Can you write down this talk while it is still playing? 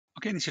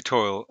Okay, in this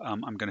tutorial,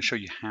 I'm going to show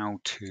you how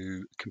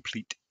to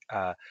complete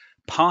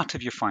part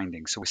of your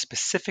findings. So we're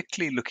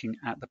specifically looking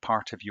at the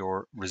part of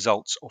your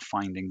results or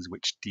findings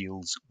which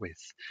deals with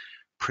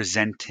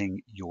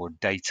presenting your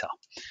data.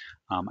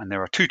 And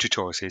there are two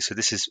tutorials here. So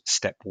this is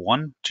step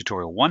one,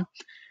 tutorial one.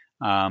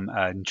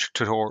 And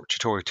tutorial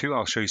two,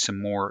 I'll show you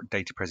some more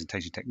data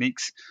presentation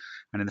techniques.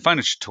 And in the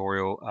final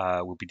tutorial,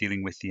 we'll be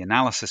dealing with the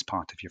analysis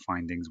part of your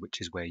findings,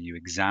 which is where you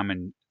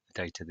examine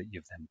the data that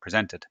you've then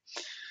presented.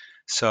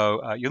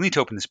 So you'll need to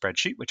open the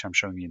spreadsheet, which I'm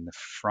showing you in the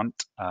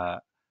front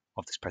of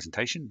this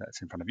presentation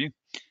that's in front of you,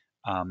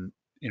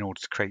 in order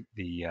to create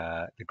the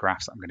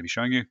graphs that I'm going to be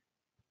showing you.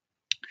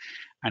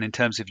 And in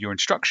terms of your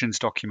instructions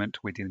document,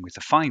 we're dealing with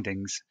the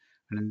findings.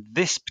 And in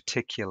this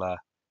particular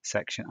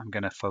section, I'm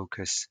going to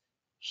focus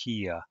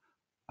here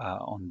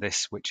on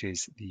this, which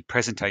is the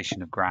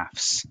presentation of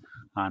graphs.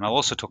 And I'll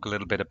also talk a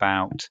little bit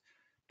about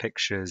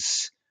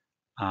pictures,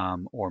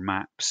 or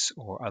maps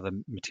or other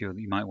material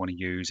that you might want to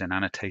use, and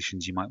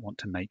annotations you might want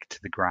to make to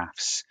the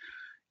graphs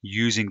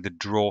using the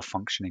draw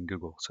function in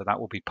Google. So that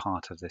will be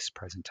part of this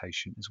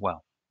presentation as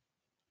well.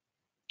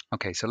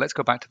 Okay, so let's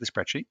go back to the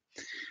spreadsheet.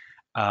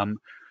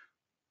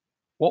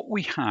 What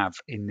we have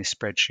in this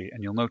spreadsheet,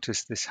 and you'll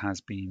notice this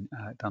has been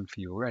done for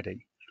you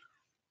already,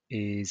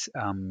 is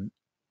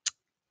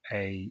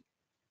a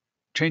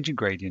changing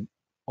gradient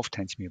of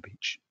Tensmere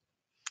Beach.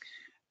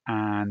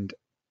 And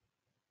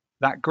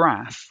that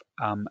graph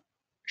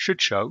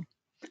should show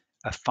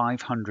a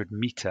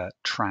 500-meter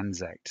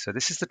transect. So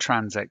this is the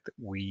transect that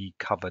we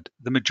covered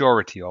the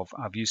majority of.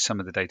 I've used some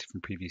of the data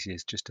from previous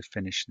years just to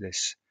finish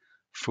this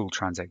full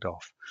transect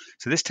off.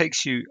 So this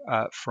takes you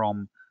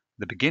from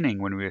the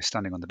beginning when we were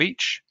standing on the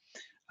beach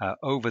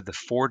over the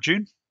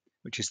foredune,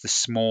 which is the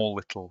small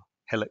little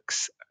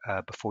hillocks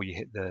before you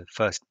hit the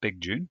first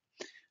big dune.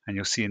 And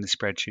you'll see in the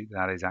spreadsheet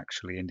that is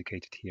actually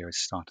indicated here as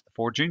start of the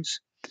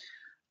foredunes.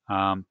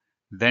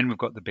 Then we've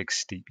got the big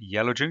steep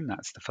yellow dune.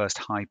 That's the first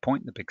high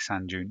point, the big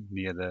sand dune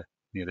near the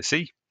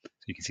sea. So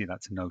you can see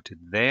that's noted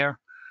there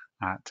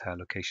at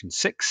location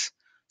 6.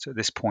 So at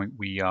this point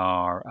we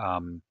are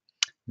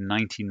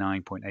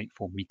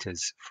 99.84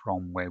 meters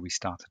from where we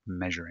started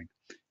measuring.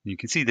 And you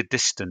can see the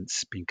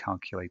distance being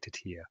calculated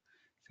here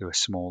through a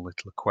small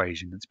little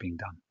equation that's being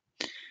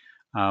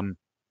done.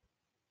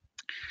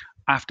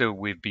 After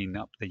we've been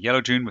up the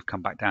yellow dune, we've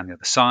come back down the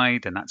other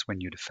side, and that's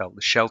when you'd have felt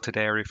the sheltered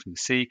area from the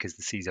sea, because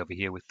the sea's over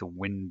here with the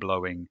wind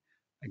blowing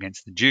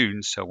against the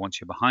dunes. So once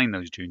you're behind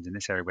those dunes in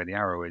this area where the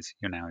arrow is,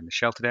 you're now in the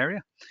sheltered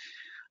area.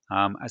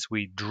 As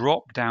we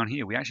drop down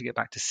here, we actually get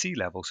back to sea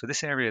level. So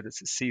this area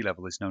that's at sea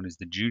level is known as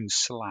the dune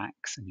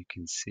slacks, and you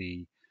can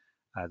see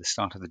the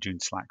start of the dune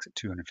slacks at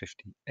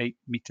 258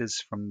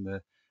 meters from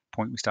the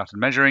point we started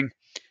measuring.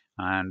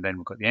 And then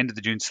we've got the end of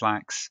the dune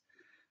slacks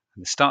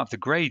and the start of the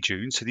grey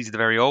dunes. So these are the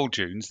very old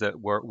dunes that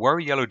were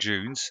yellow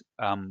dunes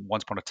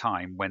once upon a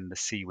time when the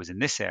sea was in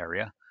this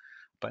area.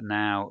 But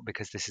now,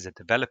 because this is a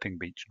developing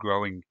beach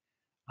growing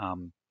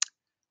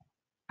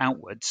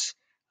outwards,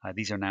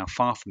 these are now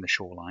far from the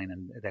shoreline,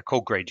 and they're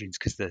called grey dunes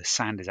because the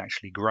sand is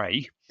actually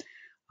grey.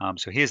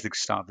 So here's the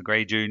start of the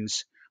grey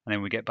dunes, and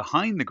then we get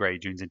behind the grey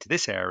dunes into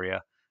this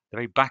area, the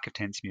very back of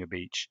Tensmere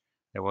Beach.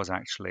 There was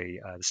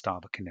actually the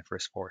start of a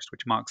coniferous forest,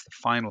 which marks the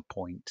final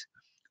point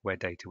where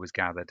data was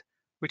gathered,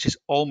 which is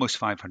almost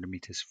 500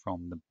 meters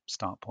from the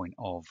start point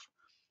of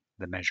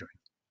the measuring.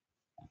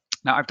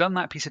 Now, I've done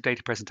that piece of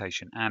data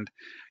presentation, and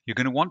you're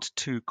going to want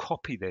to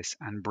copy this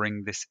and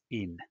bring this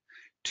in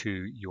to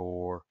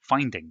your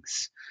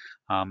findings,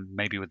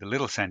 maybe with a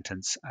little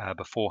sentence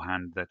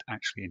beforehand that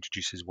actually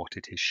introduces what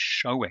it is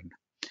showing.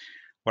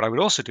 What I would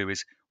also do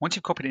is, once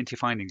you've copied it into your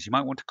findings, you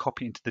might want to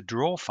copy into the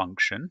draw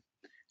function,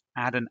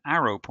 add an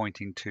arrow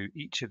pointing to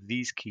each of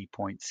these key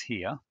points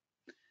here,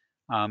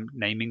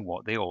 naming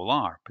what they all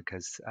are,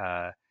 because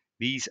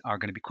these are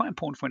going to be quite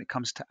important when it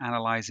comes to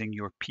analyzing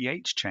your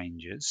pH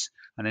changes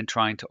and then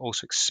trying to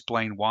also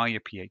explain why your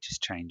pH is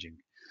changing.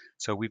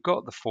 So we've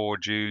got the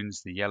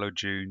foredunes, the yellow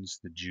dunes,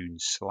 the dune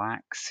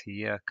slacks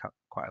here,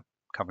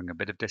 covering a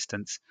bit of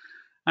distance,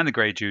 and the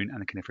grey dune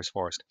and the coniferous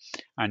forest.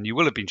 And you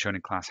will have been shown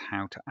in class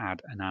how to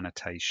add an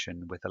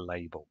annotation with a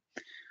label.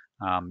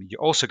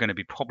 You're also going to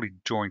be probably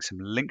drawing some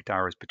linked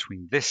arrows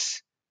between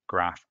this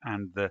graph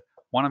and the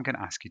one I'm going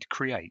to ask you to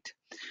create.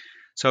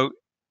 So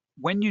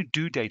when you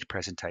do data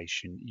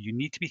presentation, you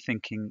need to be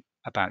thinking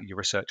about your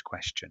research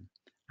question,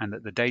 and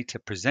that the data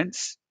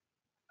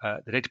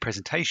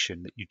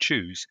presentation that you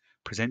choose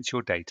presents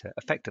your data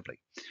effectively.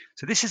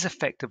 So this is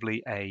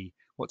effectively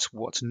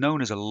what's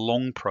known as a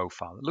long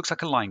profile. It looks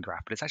like a line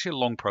graph, but it's actually a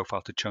long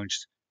profile to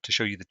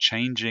show you the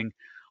changing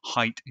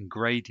height and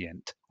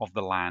gradient of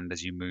the land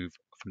as you move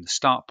from the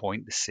start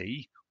point, the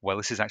sea. Well,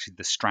 this is actually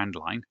the strand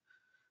line.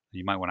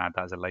 You might want to add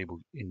that as a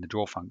label in the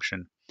draw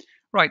function,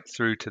 right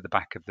through to the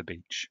back of the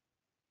beach.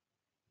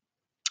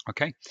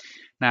 Okay,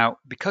 now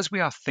because we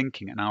are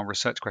thinking, and our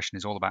research question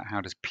is all about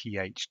how does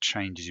pH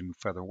change as you move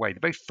further away, the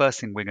very first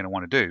thing we're going to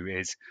want to do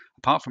is,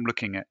 apart from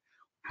looking at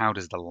how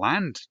does the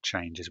land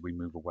change as we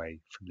move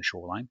away from the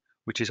shoreline,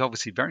 which is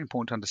obviously very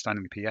important to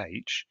understanding the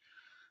pH,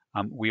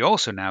 We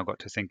also now got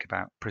to think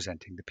about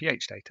presenting the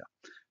pH data.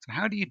 So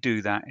how do you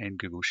do that in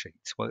Google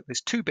Sheets? Well,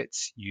 there's two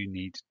bits you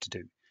need to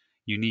do.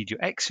 You need your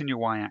X and your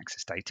Y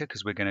axis data,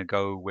 because we're going to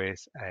go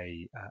with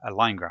a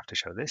line graph to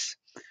show this.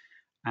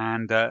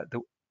 And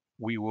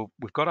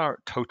we've got our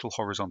total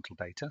horizontal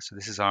data. So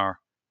this is our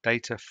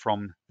data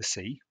from the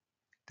sea,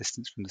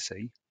 distance from the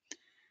sea.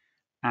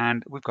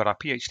 And we've got our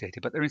pH data,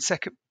 but they're in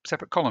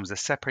separate columns. They're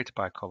separated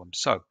by a column.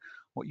 So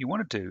what you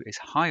want to do is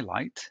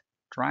highlight,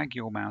 drag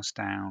your mouse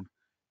down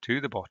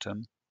to the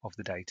bottom of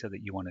the data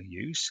that you want to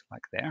use,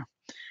 like there,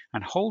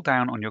 and hold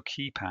down on your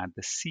keypad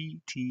the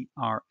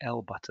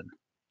CTRL button,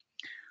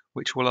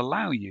 which will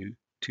allow you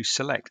to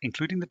select,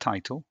 including the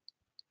title,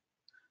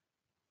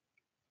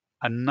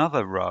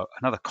 another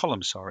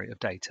column, of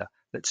data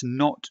that's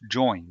not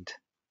joined.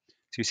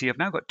 So you see, I've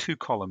now got two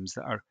columns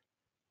that are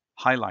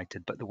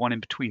highlighted, but the one in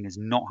between is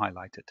not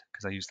highlighted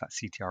because I used that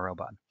CTRL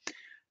button.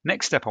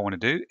 Next step I want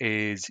to do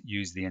is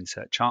use the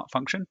insert chart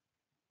function,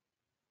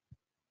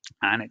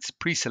 and it's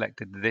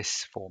pre-selected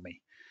this for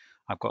me.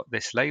 I've got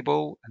this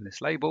label and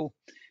this label.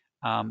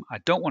 I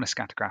don't want a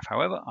scatter graph,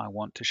 however. I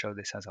want to show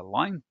this as a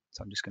line,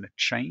 so I'm just going to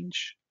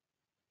change.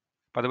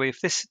 By the way,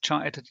 if this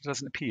chart editor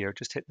doesn't appear,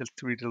 just hit the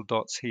three little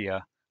dots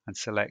here and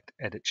select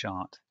Edit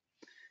Chart,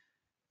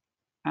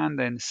 and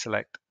then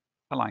select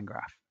a line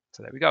graph.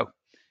 So there we go.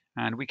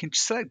 And we can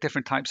select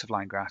different types of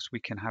line graphs. We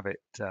can have it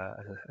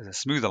as a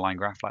smoother line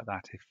graph like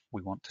that if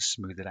we want to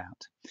smooth it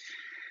out.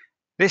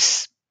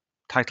 This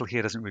title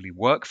here doesn't really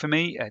work for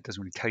me. It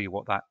doesn't really tell you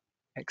what that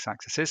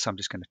x-axis is, so I'm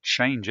just going to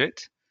change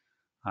it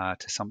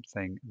to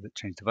something that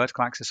changed the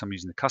vertical axis. I'm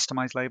using the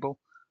customize label,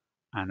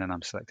 and then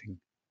I'm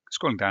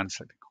scrolling down and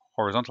selecting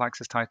horizontal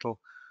axis title,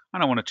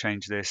 and I want to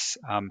change this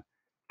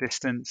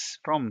distance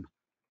from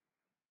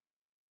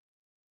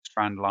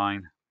strand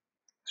line.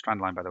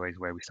 Strand line, by the way, is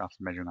where we started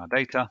measuring our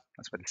data.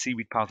 That's where the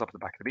seaweed piles up at the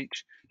back of the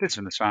beach. This is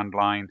from the strand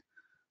line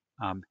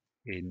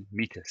in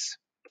meters.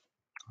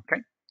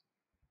 Okay.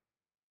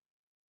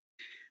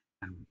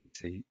 And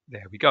see,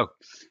 there we go.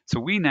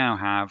 So we now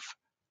have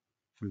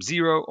from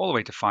 0 all the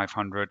way to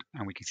 500,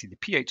 and we can see the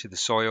pH of the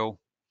soil.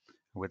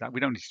 With that,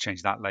 we don't need to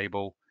change that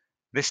label.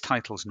 This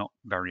title is not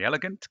very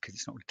elegant because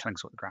it's not really telling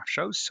us what the graph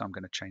shows, so I'm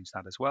going to change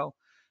that as well.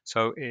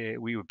 So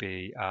we would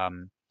be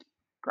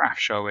graph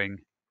showing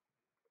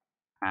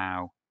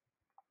how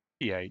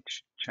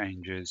pH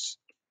changes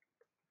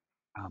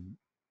from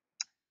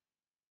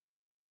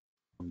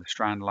the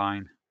strand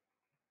line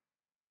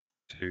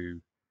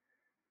to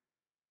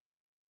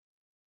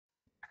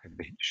the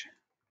beach.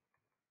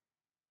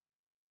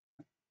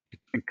 You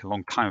think a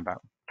long time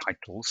about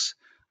titles.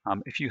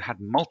 If you had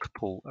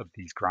multiple of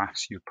these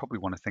graphs, you'd probably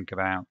want to think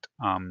about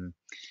on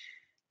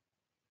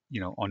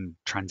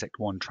transect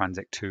 1,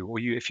 transect 2, or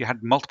if you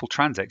had multiple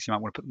transects, you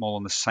might want to put them all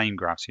on the same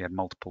graph so you had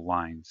multiple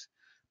lines.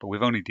 But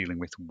we're only dealing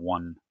with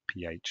one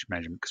pH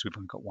measurement because we've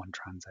only got one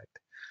transect.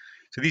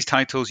 So these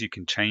titles, you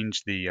can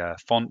change the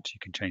font, you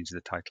can change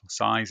the title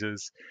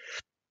sizes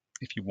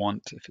if you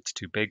want. If it's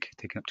too big,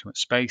 taking up too much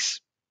space,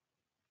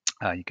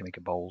 you can make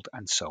it bold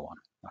and so on.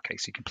 Okay,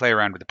 so you can play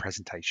around with the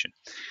presentation.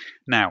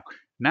 Now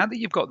that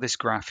you've got this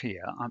graph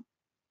here, I'm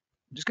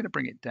just going to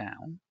bring it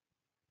down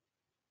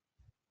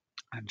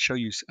and show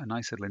you a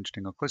nice little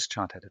interesting Occlus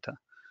chart editor.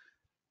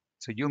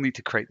 So you'll need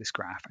to create this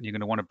graph, and you're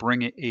going to want to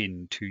bring it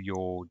into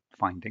your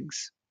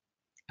findings.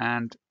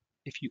 And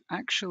if you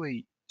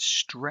actually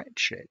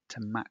stretch it to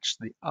match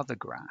the other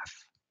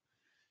graph,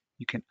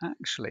 you can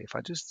actually, if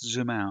I just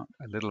zoom out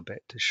a little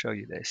bit to show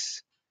you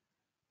this,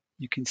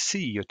 you can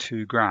see your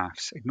two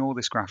graphs. Ignore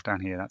this graph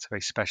down here. That's a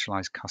very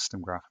specialized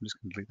custom graph. I'm just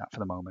going to delete that for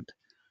the moment.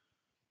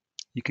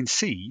 You can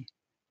see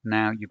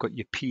now you've got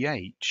your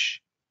pH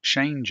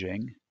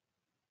changing,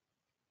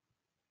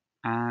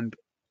 and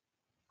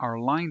our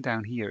line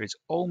down here is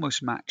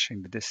almost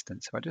matching the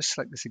distance. If I just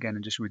select this again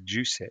and just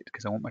reduce it,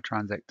 because I want my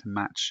transect to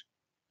match,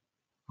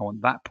 I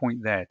want that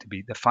point there to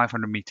be the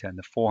 500 meter and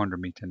the 400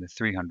 meter and the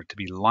 300 to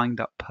be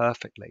lined up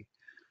perfectly.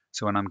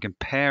 So when I'm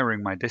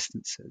comparing my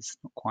distances,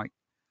 not quite,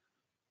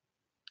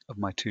 of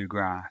my two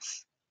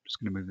graphs, I'm just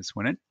going to move this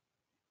one in,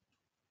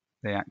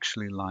 they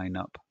actually line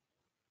up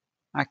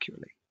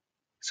accurately.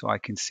 So I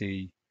can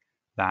see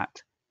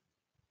that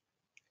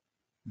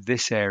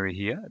this area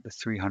here at the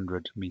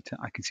 300 meter,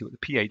 I can see what the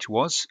pH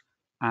was,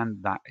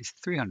 and that is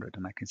 300,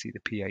 and I can see the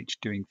pH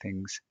doing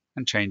things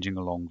and changing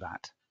along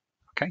that.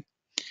 Okay,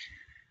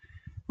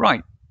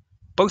 right.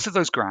 Both of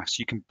those graphs,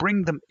 you can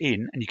bring them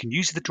in, and you can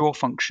use the draw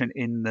function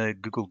in the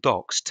Google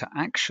Docs to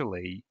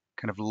actually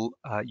kind of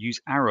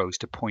use arrows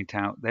to point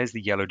out, there's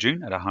the yellow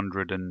dune at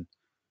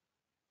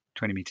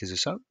 120 meters or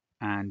so,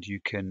 and you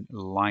can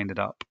line it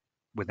up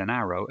with an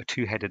arrow, a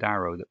two-headed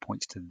arrow that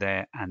points to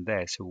there and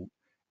there. So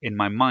in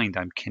my mind,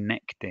 I'm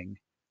connecting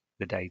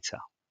the data,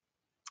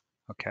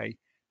 okay,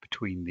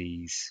 between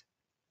these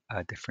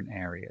different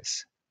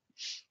areas.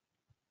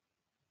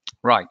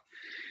 Right,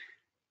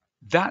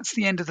 that's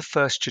the end of the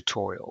first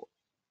tutorial.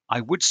 I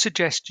would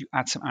suggest you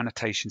add some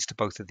annotations to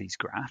both of these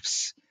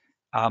graphs.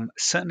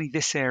 Certainly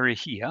this area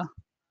here,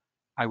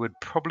 I would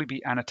probably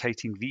be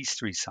annotating these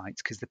 3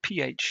 sites because the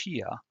pH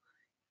here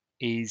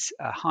is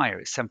higher.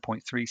 It's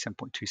 7.3,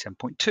 7.2,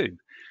 7.2.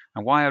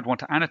 And why I'd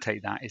want to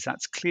annotate that is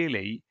that's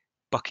clearly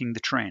bucking the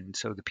trend.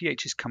 So the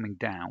pH is coming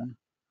down.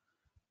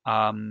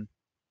 From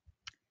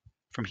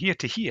here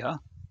to here,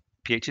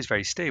 pH is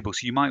very stable.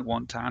 So you might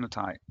want to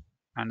annotate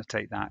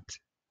that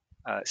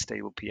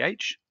stable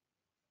pH.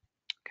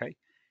 Okay.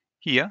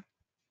 Here,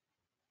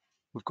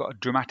 we've got a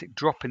dramatic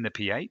drop in the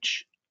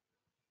pH.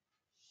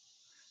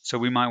 So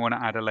we might want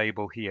to add a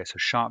label here. So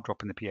sharp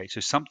drop in the pH.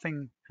 So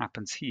something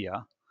happens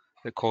here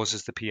that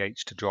causes the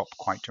pH to drop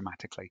quite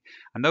dramatically.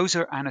 And those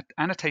are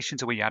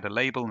annotations where you add a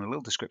label and a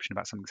little description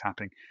about something that's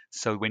happening.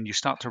 So when you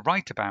start to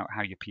write about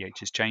how your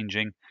pH is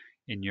changing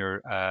in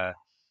your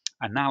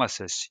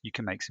analysis, you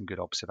can make some good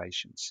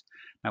observations.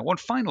 Now, one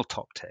final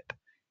top tip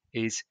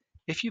is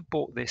if you've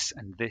brought this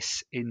and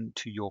this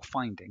into your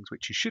findings,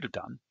 which you should have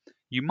done,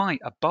 you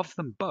might, above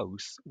them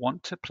both,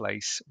 want to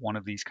place one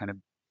of these kind of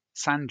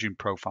sand dune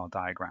profile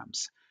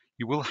diagrams.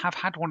 You will have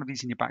had one of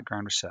these in your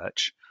background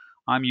research.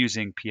 I'm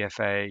using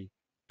PFA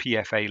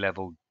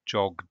level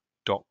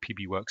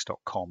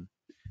jog.pbworks.com,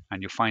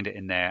 and you'll find it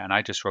in there. And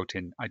I just wrote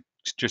in, I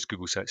just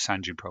Google search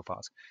sand dune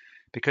profiles,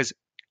 because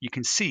you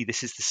can see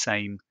this is the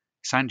same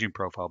sand dune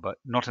profile, but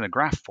not in a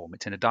graph form.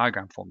 It's in a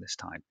diagram form this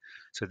time.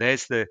 So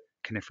there's the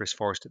coniferous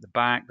forest at the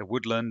back, the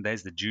woodland,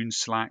 there's the dune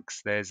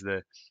slacks, this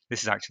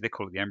is actually, they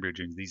call it the embryo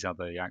dunes. These are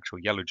the actual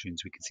yellow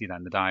dunes. We can see that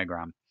in the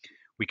diagram.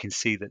 We can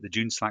see that the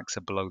dune slacks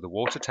are below the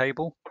water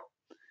table.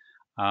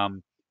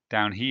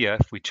 Down here,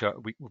 if we've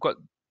got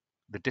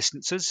the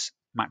distances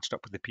matched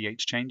up with the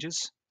pH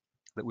changes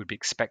that we'd be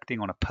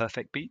expecting on a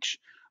perfect beach.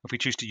 If we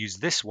choose to use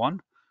this one,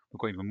 we've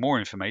got even more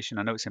information.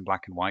 I know it's in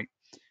black and white,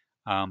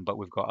 but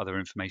we've got other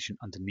information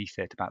underneath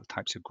it about the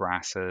types of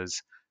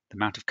grasses, the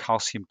amount of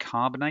calcium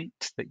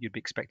carbonate that you'd be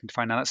expecting to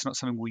find. Now, that's not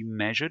something we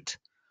measured,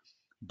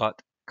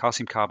 but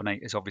calcium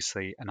carbonate is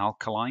obviously an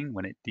alkaline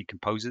when it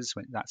decomposes,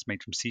 when that's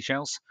made from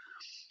seashells.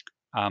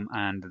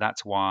 And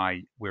that's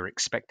why we're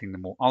expecting the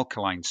more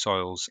alkaline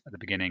soils at the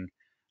beginning.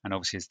 And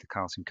obviously, as the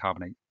calcium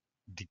carbonate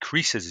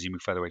decreases as you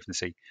move further away from the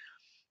sea,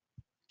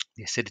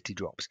 the acidity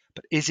drops.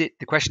 But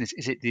the question is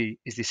the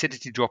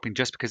acidity dropping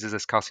just because there's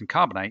this calcium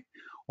carbonate,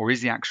 or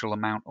is the actual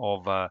amount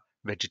of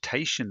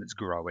vegetation that's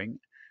growing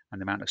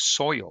and the amount of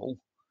soil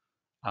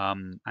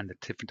and the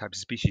different types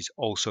of species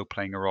also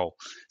playing a role?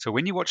 So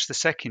when you watch the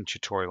second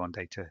tutorial on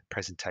data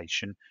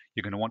presentation,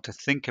 you're going to want to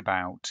think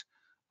about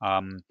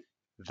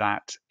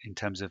that in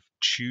terms of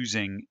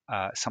choosing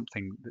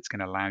something that's going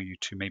to allow you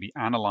to maybe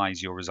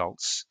analyze your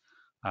results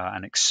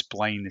and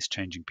explain this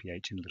changing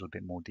pH in a little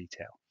bit more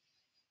detail.